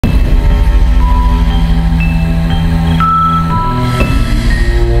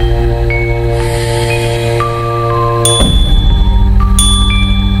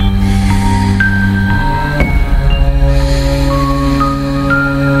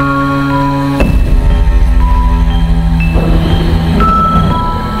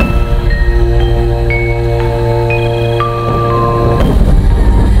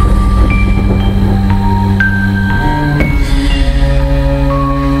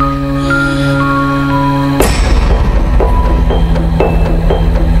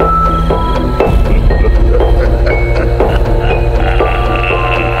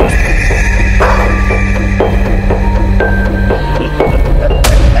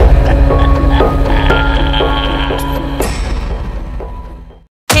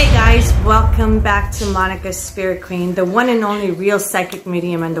welcome back to Monica's Spirit Queen, the one and only real psychic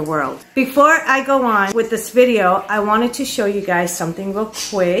medium in the world. Before I go on with this video, I wanted to show you guys something real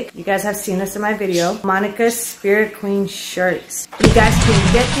quick. You guys have seen this in my video, Monica's Spirit Queen shirts. You guys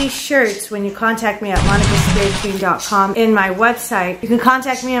can get these shirts when you contact me at MonicaSpiritQueen.com in my website. You can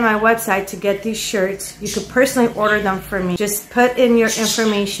contact me on my website to get these shirts. You could personally order them for me. Just put in your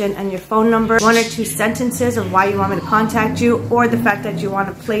information and your phone number, 1 or 2 sentences of why you want me to contact you, or the fact that you want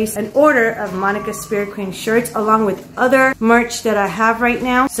to place an order of Monica's Spirit Queen shirts along with other merch that I have right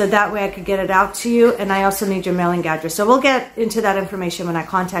now, so that way I could get it out to you. And I also need your mailing address, so we'll get into that information when I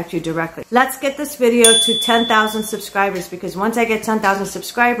contact you directly. Let's get this video to 10,000 subscribers, because once I get 10,000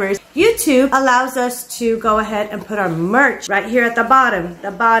 subscribers, YouTube allows us to go ahead and put our merch right here at the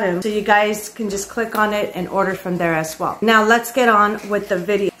bottom, so you guys can just click on it and order from there as well. Now let's get on with the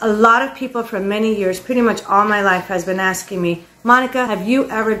video. A lot of people for many years, pretty much all my life, has been asking me, Monica, have you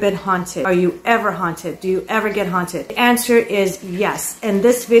ever been haunted? Are you ever haunted? Do you ever get haunted? The answer is yes. And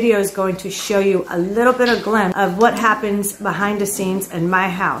this video is going to show you a little bit of glimpse of what happens behind the scenes in my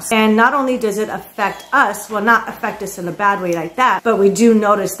house. And not only does it affect us, well, not affect us in a bad way like that, but we do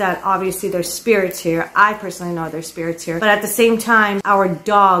notice that obviously there's spirits here. I personally know there's spirits here. But at the same time, our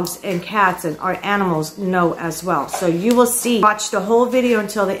dogs and cats and our animals know as well. So you will see, watch the whole video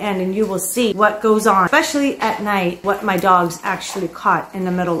until the end, and you will see what goes on, especially at night, what my dogs actually caught in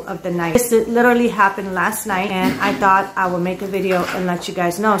the middle of the night. This literally happened last night, and I thought I would make a video and let you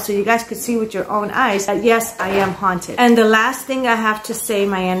guys know, so you guys could see with your own eyes that yes, I am haunted. And the last thing I have to say,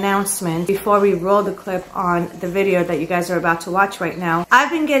 my announcement, before we roll the clip on the video that you guys are about to watch right now, I've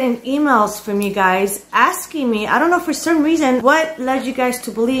been getting emails from you guys asking me, I don't know for some reason, what led you guys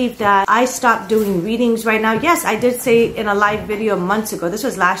to believe that I stopped doing readings right now. Yes, I did say in a live video months ago, this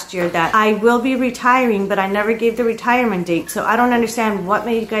was last year, that I will be retiring, but I never gave the retirement date. So I don't understand what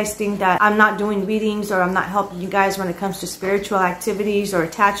made you guys think that I'm not doing readings or I'm not helping you guys when it comes to spiritual activities or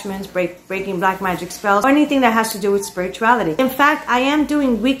attachments, breaking black magic spells, or anything that has to do with spirituality. In fact, I am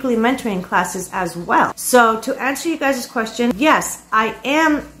doing weekly mentoring classes as well. So to answer you guys' question, yes, I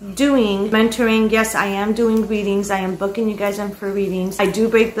am doing mentoring. Yes, I am doing readings. I am booking you guys in for readings. I do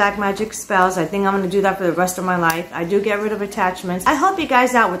break black magic spells. I think I'm going to do that for the rest of my life. I do get rid of attachments. I help you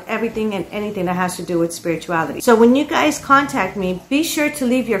guys out with everything and anything that has to do with spirituality. So when you guys contact me, be sure to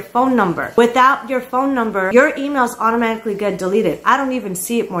leave your phone number. Without your phone number, your emails automatically get deleted. I don't even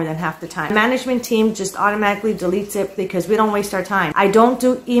see it more than half the time. Management team just automatically deletes it because we don't waste our time. I don't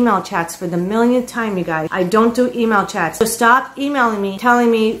do email chats for the millionth time, you guys. I don't do email chats. So stop emailing me, telling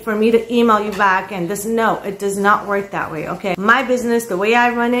me for me to email you back and this. No, it does not work that way, okay? My business, the way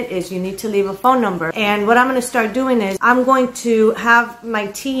I run it, is you need to leave a phone number. And what I'm going to start doing is I'm going to have my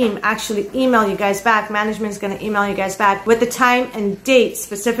team actually email you guys back. Management's going to email you guys back with the time and date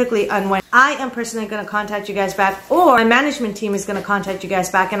specifically on when I am personally going to contact you guys back, or my management team is going to contact you guys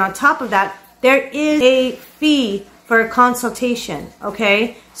back. And on top of that, there is a fee for a consultation,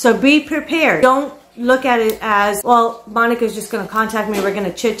 okay? So be prepared. Don't look at it as, well, Monica's just going to contact me, we're going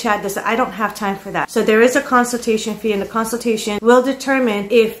to chit chat this. I don't have time for that. So there is a consultation fee, and the consultation will determine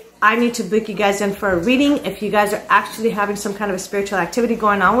if I need to book you guys in for a reading, if you guys are actually having some kind of a spiritual activity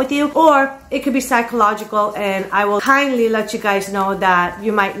going on with you, or it could be psychological, and I will kindly let you guys know that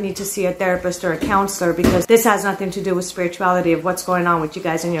you might need to see a therapist or a counselor, because this has nothing to do with spirituality of what's going on with you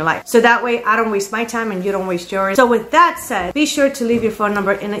guys in your life. So that way I don't waste my time and you don't waste yours. So with that said, be sure to leave your phone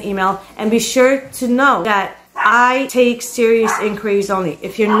number in an email, and be sure to know that I take serious inquiries only.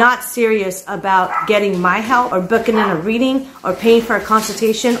 If you're not serious about getting my help or booking in a reading or paying for a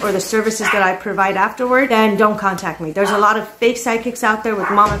consultation or the services that I provide afterward, then don't contact me. There's a lot of fake psychics out there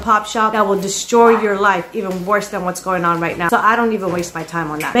with mom and pop shop that will destroy your life even worse than what's going on right now. So I don't even waste my time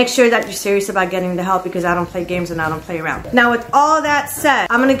on that. Make sure that you're serious about getting the help, because I don't play games and I don't play around. Now with all that said,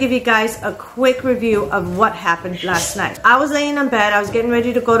 I'm going to give you guys a quick review of what happened last night. I was laying in bed. I was getting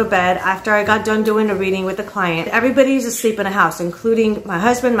ready to go to bed after I got done doing a reading with a client. Everybody's asleep in the house, including my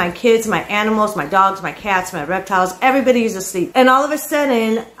husband, my kids, my animals, my dogs, my cats, my reptiles. Everybody's asleep. And all of a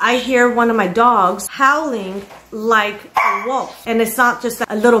sudden, I hear one of my dogs howling like a wolf. And it's not just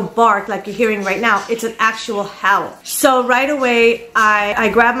a little bark like you're hearing right now. It's an actual howl. So right away, I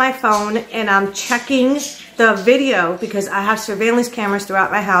grab my phone and I'm checking the video, because I have surveillance cameras throughout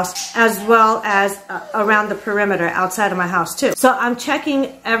my house, as well as around the perimeter outside of my house too. So I'm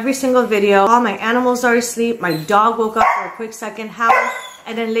checking every single video. All my animals are asleep. My dog woke up for a quick second, howled,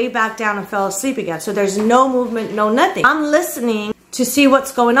 and then lay back down and fell asleep again. So there's no movement, no nothing. I'm listening to see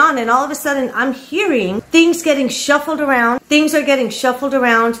what's going on. And all of a sudden I'm hearing things getting shuffled around. Things are getting shuffled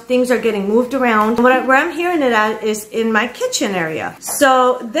around. Things are getting moved around. Where I'm hearing it at is in my kitchen area.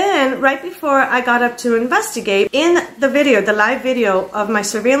 So then right before I got up to investigate, in the video, the live video of my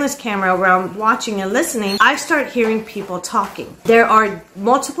surveillance camera where I'm watching and listening, I start hearing people talking. There are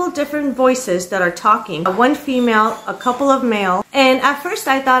multiple different voices that are talking. One female, a couple of male. And at first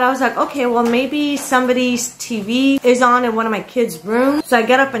I thought, I was like, okay, well maybe somebody's TV is on in one of my kids' rooms. So I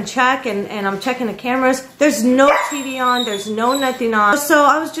get up and check, and I'm checking the cameras. There's no TV on, there's no nothing on. So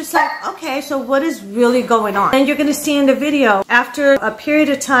I was just like, okay, so what is really going on? And you're gonna see in the video, after a period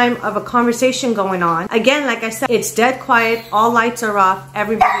of time of a conversation going on, again, like I said, it's dead quiet, all lights are off,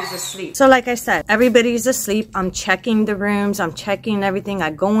 everybody's asleep. So like I said, everybody's asleep. I'm checking the rooms, I'm checking everything.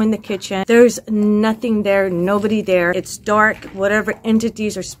 I go in the kitchen, there's nothing there, nobody there. It's dark. Whatever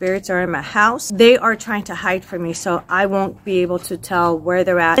entities or spirits are in my house, they are trying to hide from me, so I won't be able to tell where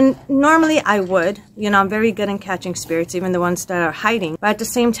they're at. And normally I would, you know, I'm very good in catching spirits, even the ones that are hiding. But at the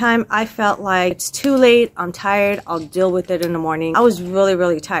same time, I felt like it's too late, I'm tired, I'll deal with it in the morning. I was really,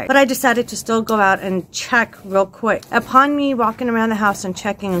 really tired. But I decided to still go out and check real quick. Upon me walking around the house and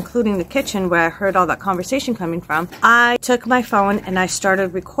checking, including the kitchen where I heard all that conversation coming from, I took my phone and I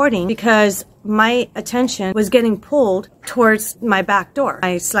started recording because my attention was getting pulled towards my back door,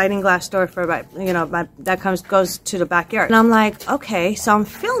 my sliding glass door for about, you know, goes to the backyard. And I'm like, okay, so I'm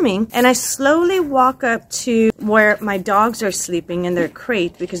filming, and I slowly walk up to where my dogs are sleeping in their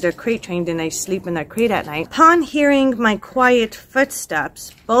crate, because they're crate trained and they sleep in their crate at night. Upon hearing my quiet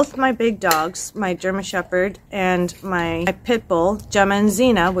footsteps, both my big dogs, my German Shepherd and my pit bull, Gemma and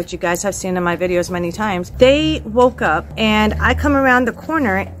Zena, which you guys have seen in my videos many times, they woke up, and I come around the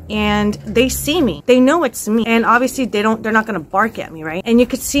corner and they see me. They know it's me, and obviously they're not gonna bark at me, right? And you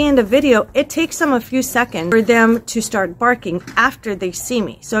could see in the video, it takes them a few seconds for them to start barking after they see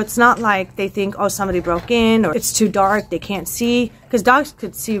me. So it's not like they think, oh, somebody broke in, or it's too dark, they can't see, because dogs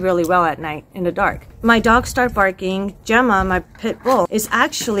could see really well at night in the dark. My dogs start barking. Gemma, my pit bull, is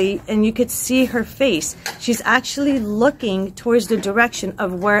actually, and you could see her face, she's actually looking towards the direction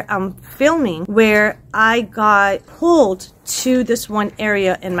of where I'm filming, where I got pulled to this one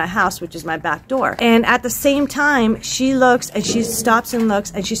area in my house, which is my back door. And at the same time, she looks, and she stops and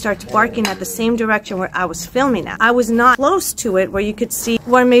looks, and she starts barking at the same direction where I was filming at. I was not close to it where you could see,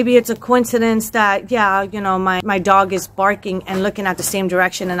 where maybe it's a coincidence that, yeah, you know, my dog is barking and looking at the same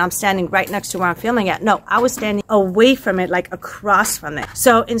direction, and I'm standing right next to where I'm filming at. No, I was standing away from it, like across from it.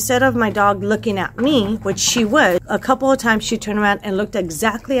 So instead of my dog looking at me, which she would, a couple of times she turned around and looked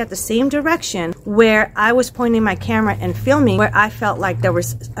exactly at the same direction where I was pointing my camera and filming, where I felt like there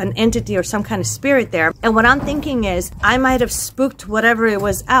was an entity or some kind of spirit there. And what I'm thinking is, I might have spooked whatever it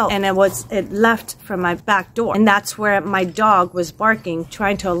was out, and it left from my back door. And that's where my dog was barking,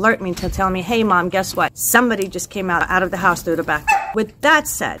 trying to alert me, to tell me, hey mom, guess what? Somebody just came out of the house through the back door. With that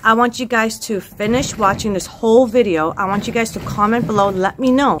said, I want you guys to finish watching this whole video. I want you guys to comment below, let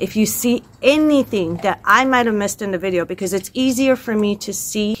me know if you see anything that I might have missed in the video, because it's easier for me to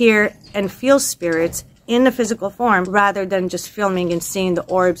see, hear, and feel spirits in the physical form rather than just filming and seeing the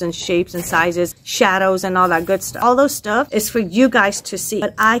orbs and shapes and sizes, shadows, and all that good stuff. All those stuff is for you guys to see,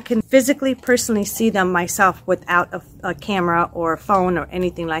 but I can physically, personally see them myself without a camera or a phone or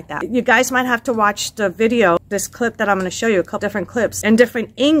anything like that. You guys might have to watch the video, this clip that I'm going to show you, a couple different clips and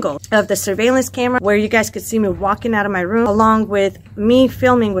different angles of the surveillance camera, where you guys could see me walking out of my room, along with me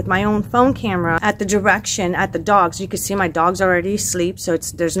filming with my own phone camera at the direction at the dogs. You can see my dogs already asleep, so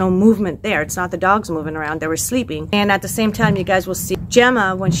there's no movement there. It's not the dogs moving around, they were sleeping. And at the same time, you guys will see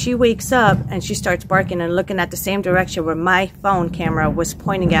Gemma, when she wakes up and she starts barking and looking at the same direction where my phone camera was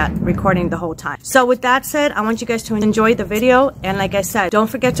pointing at, recording the whole time. So with that said, I want you guys to enjoy the video, and like I said, don't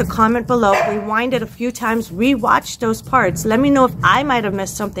forget to comment below, rewind it a few times, rewatch those parts. Let me know if I might have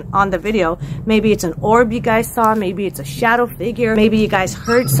missed something on the video. Maybe it's an orb you guys saw, maybe it's a shadow figure, maybe you guys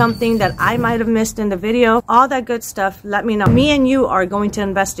heard something that I might have missed in the video. All that good stuff, let me know. Me and you are going to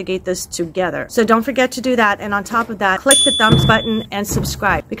investigate this together, so don't forget to do that. And on top of that, click the thumbs button and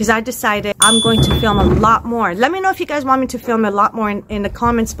subscribe, because I decided I'm going to film a lot more. Let me know if you guys want me to film a lot more in the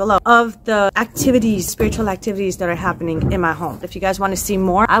comments below of the activities, spiritual activities that are happening in my home. If you guys want to see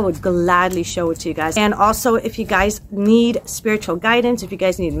more, I would gladly show it to you guys. And also, if you guys need spiritual guidance, if you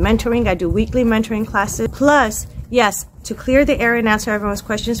guys need mentoring, I do weekly mentoring classes. Plus, yes, to clear the air and answer everyone's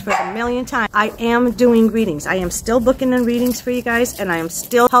questions for the millionth time, I am doing readings. I am still booking in readings for you guys, and I am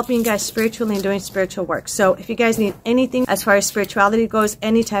still helping you guys spiritually and doing spiritual work. So if you guys need anything as far as spirituality goes,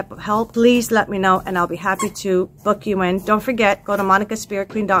 any type of help, please let me know, and I'll be happy to book you in. Don't forget, go to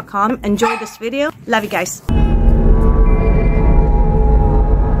MonicaSpiritQueen.com. Enjoy this video. Love you guys.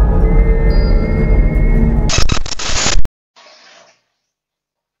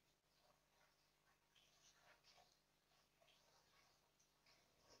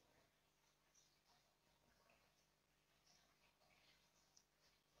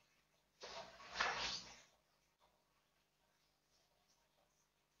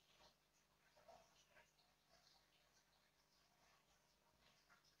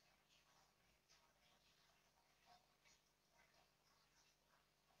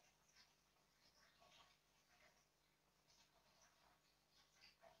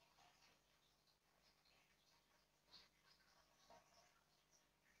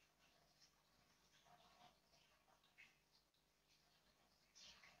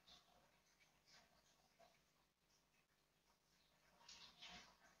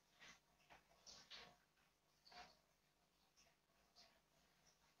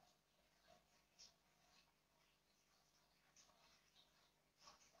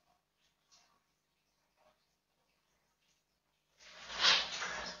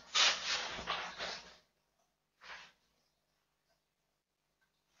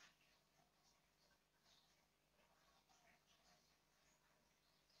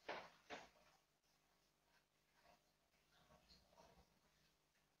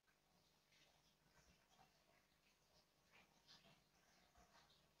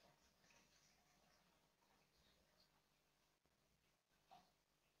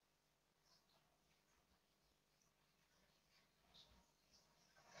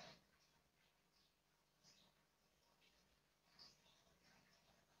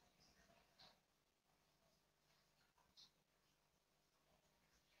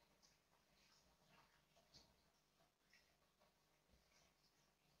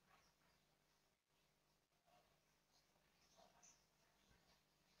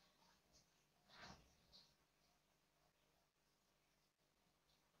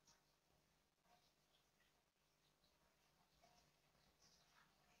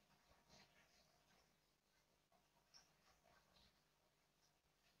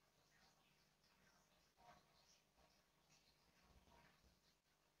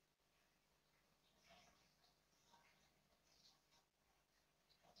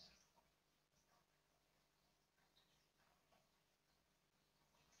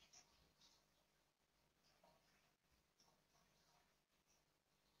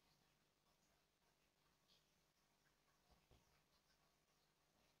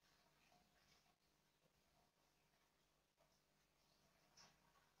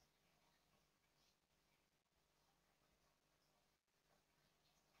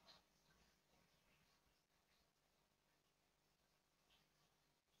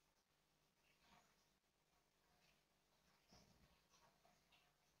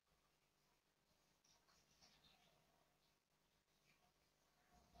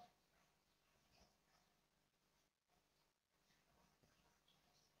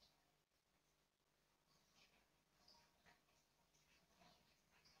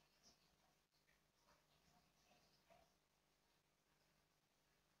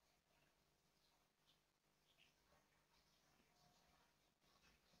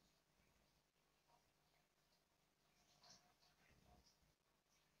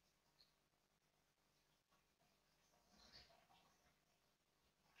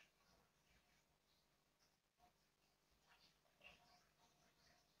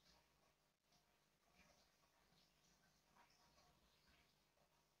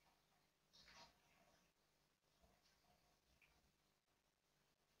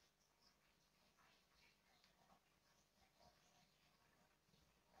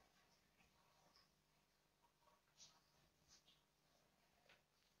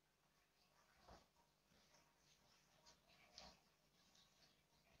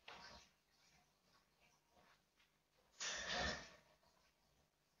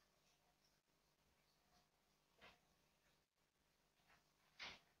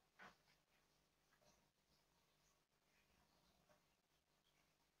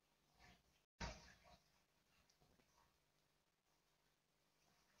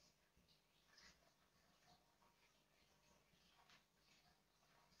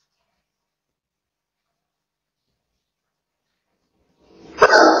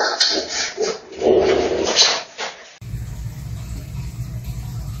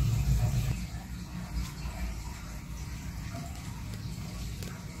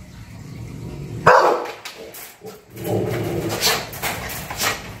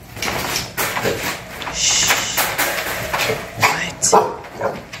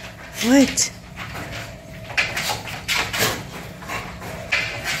 What?